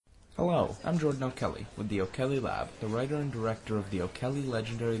Hello, I'm Jordan O'Kelly with the O'Kelly Lab, the writer and director of the O'Kelly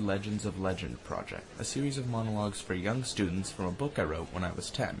Legendary Legends of Legend project, a series of monologues for young students from a book I wrote when I was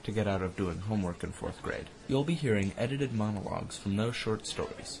 10 to get out of doing homework in 4th grade. You'll be hearing edited monologues from those short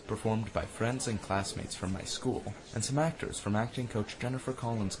stories, performed by friends and classmates from my school, and some actors from acting coach Jennifer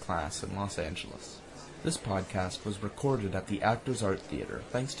Collins' class in Los Angeles. This podcast was recorded at the Actors Art Theater,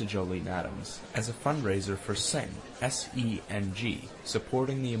 thanks to Jolene Adams, as a fundraiser for SING, S-E-N-G,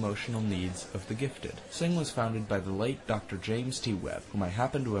 supporting the emotional needs of the gifted. SING was founded by the late Dr. James T. Webb, whom I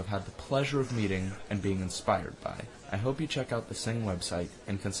happen to have had the pleasure of meeting and being inspired by. I hope you check out the SING website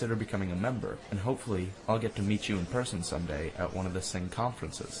and consider becoming a member, and hopefully I'll get to meet you in person someday at one of the SING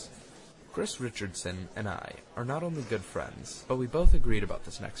conferences. Chris Richardson and I are not only good friends, but we both agreed about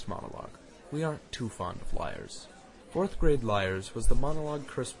this next monologue. We aren't too fond of liars. 4th Grade Liars was the monologue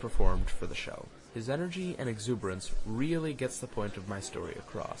Chris performed for the show. His energy and exuberance really gets the point of my story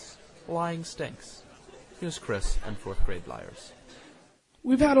across. Lying stinks. Here's Chris and 4th Grade Liars.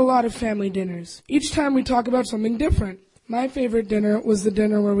 We've had a lot of family dinners. Each time we talk about something different. My favorite dinner was the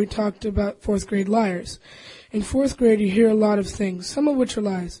dinner where we talked about 4th grade liars. In 4th grade, you hear a lot of things, some of which are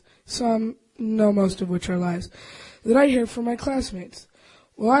lies. Most of which are lies, that I hear from my classmates.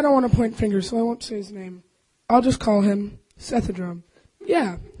 Well, I don't want to point fingers, so I won't say his name. I'll just call him Sethadrum.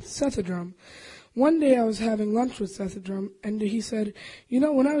 Yeah, Sethadrum. One day I was having lunch with Sethadrum, and he said,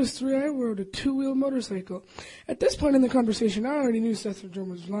 when I was 3, I rode a 2-wheel motorcycle. At this point in the conversation, I already knew Sethadrum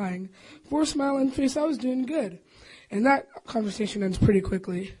was lying. For a smile on face, I was doing good. And that conversation ends pretty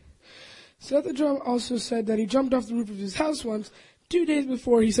quickly. Sethadrum also said that he jumped off the roof of his house once, 2 days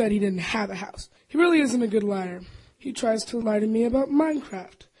before he said he didn't have a house. He really isn't a good liar. He tries to lie to me about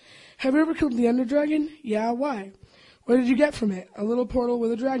Minecraft. Have you ever killed the Ender Dragon? Yeah, why? What did you get from it? A little portal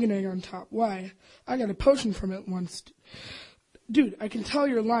with a dragon egg on top. Why? I got a potion from it once. Dude, I can tell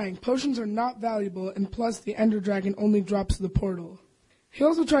you're lying. Potions are not valuable, and plus the Ender Dragon only drops the portal. He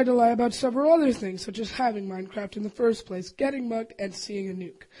also tried to lie about several other things, such as having Minecraft in the first place, getting mugged, and seeing a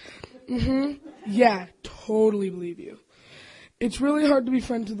nuke. Yeah, totally believe you. It's really hard to be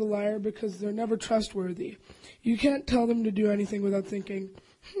friends with a liar because they're never trustworthy. You can't tell them to do anything without thinking,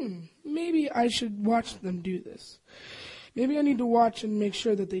 maybe I should watch them do this. Maybe I need to watch and make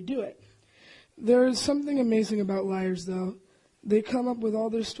sure that they do it. There is something amazing about liars, though. They come up with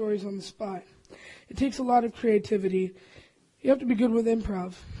all their stories on the spot. It takes a lot of creativity. You have to be good with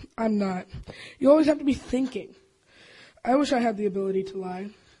improv. I'm not. You always have to be thinking. I wish I had the ability to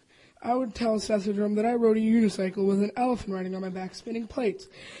lie. I would tell Sethadrum that I rode a unicycle with an elephant riding on my back spinning plates.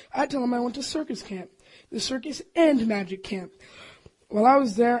 I'd tell him I went to circus camp, the circus and magic camp. While I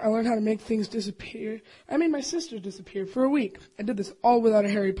was there, I learned how to make things disappear. I made my sister disappear for a week. I did this all without a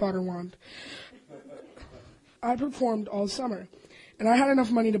Harry Potter wand. I performed all summer, and I had enough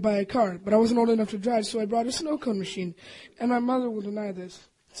money to buy a car, but I wasn't old enough to drive, so I brought a snow cone machine, and my mother will deny this,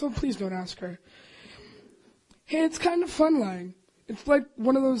 so please don't ask her. Hey, it's kind of fun lying. It's like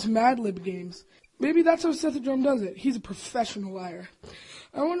one of those Mad Lib games. Maybe that's how Sethadrum does it. He's a professional liar.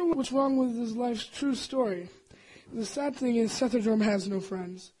 I wonder what's wrong with his life's true story. The sad thing is Sethadrum has no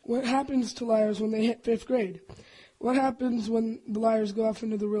friends. What happens to liars when they hit 5th grade? What happens when the liars go off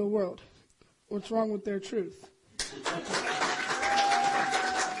into the real world? What's wrong with their truth?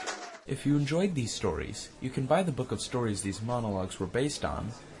 If you enjoyed these stories, you can buy the book of stories these monologues were based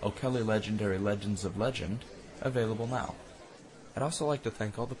on, O'Kelly Legendary Legends of Legend, available now. I'd also like to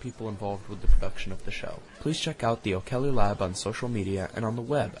thank all the people involved with the production of the show. Please check out the O'Kelly Lab on social media and on the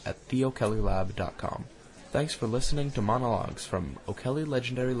web at theokellylab.com. Thanks for listening to monologues from O'Kelly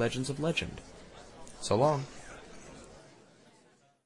Legendary Legends of Legend. So long.